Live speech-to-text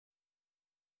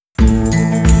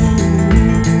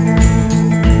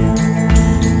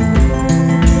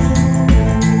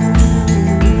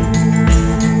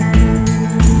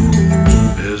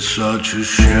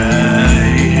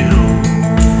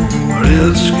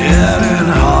getting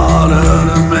harder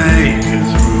to make it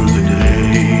through the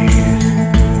day.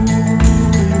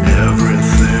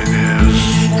 Everything is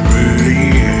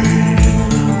strange,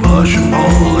 push and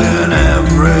pull in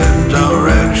every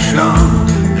direction.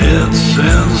 It's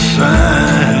insane.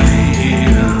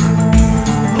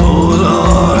 Oh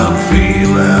Lord, I'm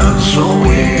feeling so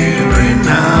weary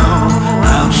now.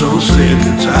 I'm so sick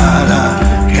and tired, I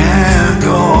can't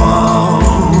go on.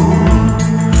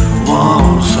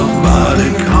 Won't somebody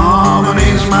come and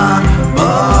ease my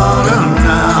burden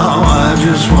now? I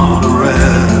just want to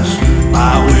rest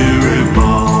my weary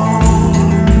bones.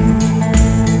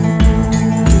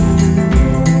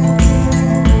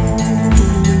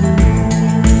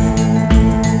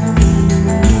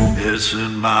 It's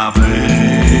in my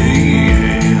veins,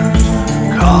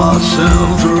 coursing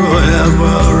through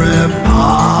every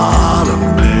part of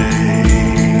me.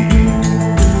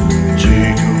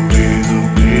 Take away the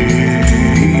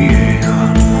pain,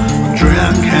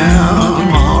 drinking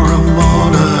more and more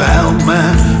to help me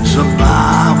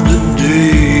survive the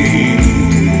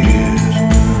days.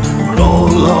 But oh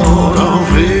Lord, I'm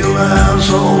feeling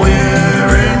so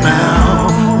weary now.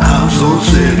 I'm so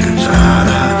sick and tired,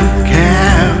 I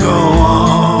can't go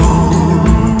on.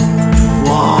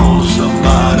 Won't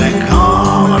somebody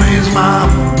come and ease my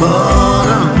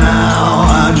burden now?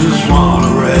 I just want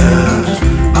to rest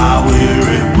my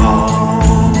weary bones.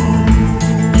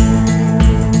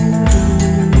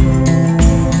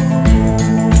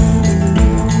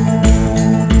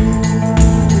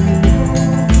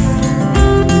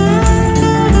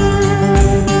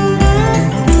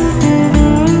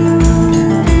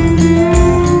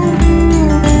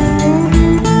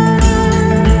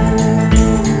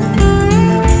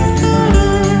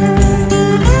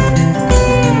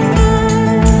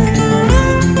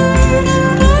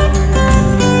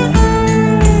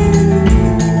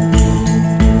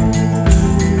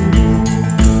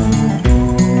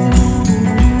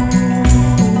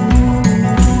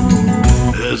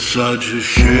 It's such a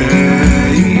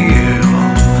shame,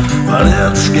 but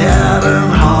it's getting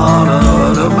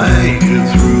harder to make it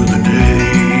through the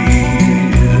days.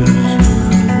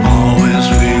 Always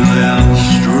feeling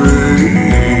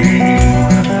strange,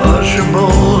 push and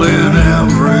pull in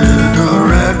every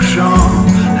direction.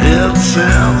 It's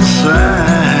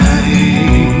insane.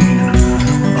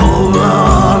 Oh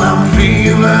Lord, I'm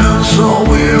feeling so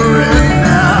weary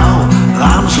now.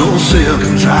 I'm so sick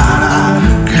and tired, I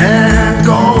can't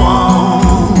go on.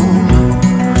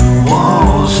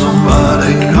 Won't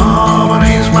somebody come and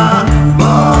ease my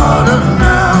burden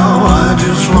now? I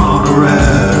just want to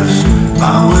rest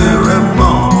my weary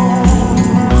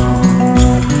bones.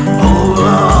 Oh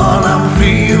Lord, I'm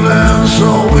feeling so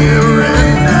weary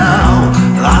now.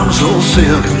 I'm so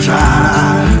sick and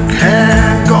tired,